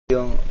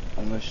I'm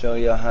gonna show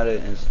you how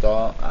to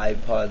install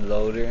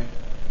iPodLoader.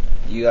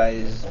 You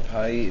guys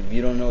probably, if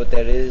you don't know what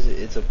that is,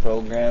 it's a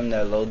program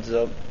that loads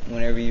up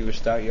whenever you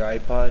restart your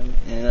iPod,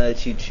 and it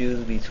lets you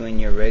choose between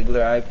your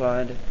regular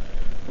iPod,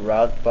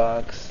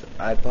 Rockbox,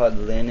 iPod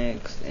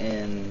Linux,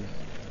 and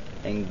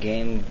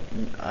Game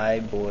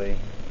iBoy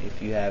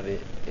if you have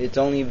it. It's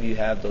only if you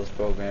have those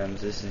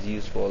programs this is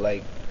useful.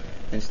 Like,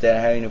 instead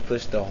of having to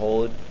push the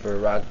hold for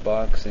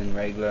Rockbox and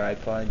regular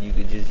iPod, you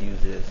could just use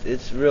this.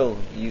 It's real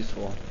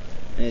useful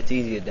and it's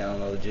easy to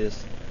download.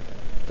 Just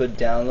put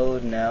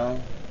download now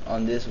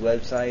on this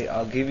website.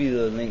 I'll give you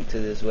the link to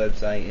this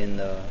website in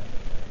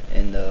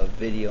the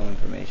video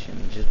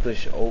information. Just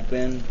push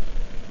open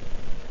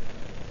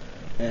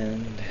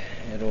and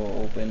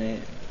it'll open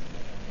it,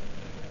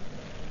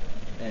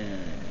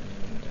 and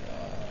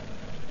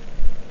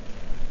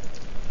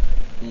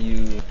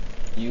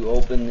you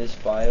open this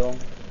file.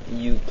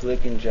 You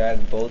click and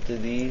drag both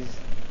of these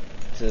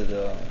to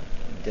the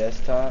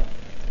desktop,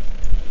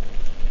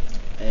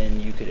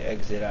 and you could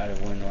exit out of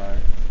WinRAR.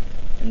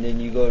 And then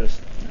you go to,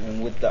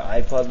 and with the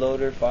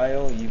iPodLoader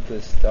file, you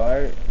put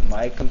start,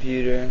 my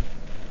computer,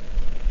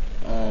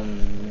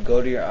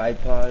 go to your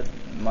iPod.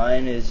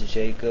 Mine is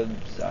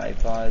Jacob's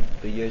iPod,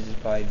 but yours is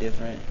probably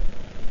different.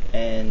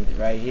 And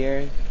right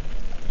here,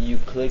 you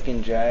click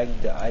and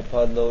drag the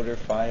iPodLoader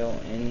file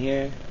in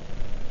here,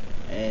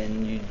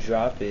 and you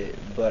drop it.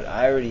 But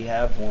I already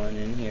have one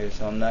in here,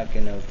 so I'm not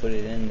gonna put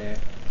it in there,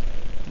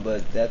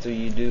 but that's what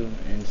you do.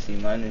 And see,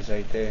 mine is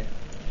right there.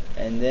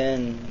 And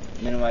then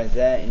minimize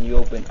that, and you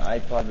open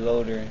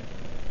iPodLoader,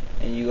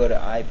 and you go to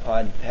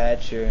iPod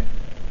Patcher,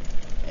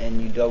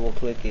 and you double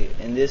click it,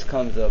 and this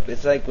comes up.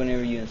 It's like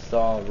whenever you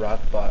install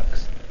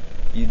Rockbox,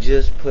 you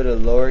just put a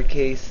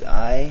lowercase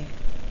I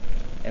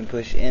and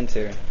push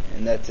enter,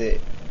 and that's it.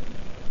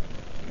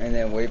 And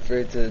then wait for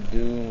it to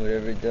do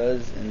whatever it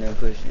does, and then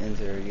push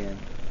enter again.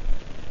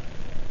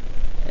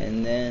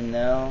 And then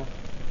now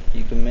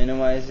you can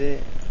minimize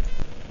it,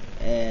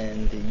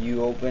 and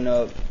you open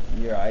up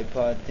your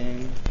iPod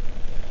thing.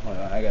 Hold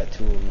on, I got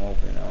two of them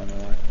open, I don't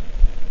know why.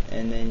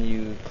 And then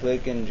you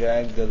click and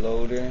drag the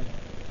loader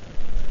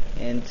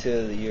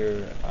into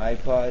your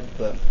iPod,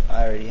 but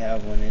I already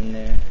have one in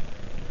there,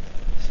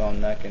 so I'm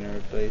not going to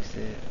replace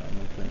it. I'm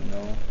going to put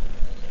no.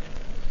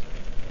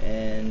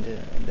 And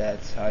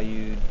that's how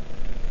you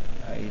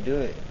do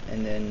it.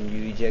 And then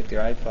you eject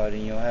your iPod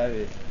and you'll have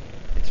it.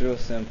 It's real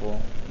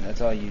simple. That's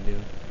all you do,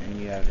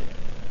 and you have it.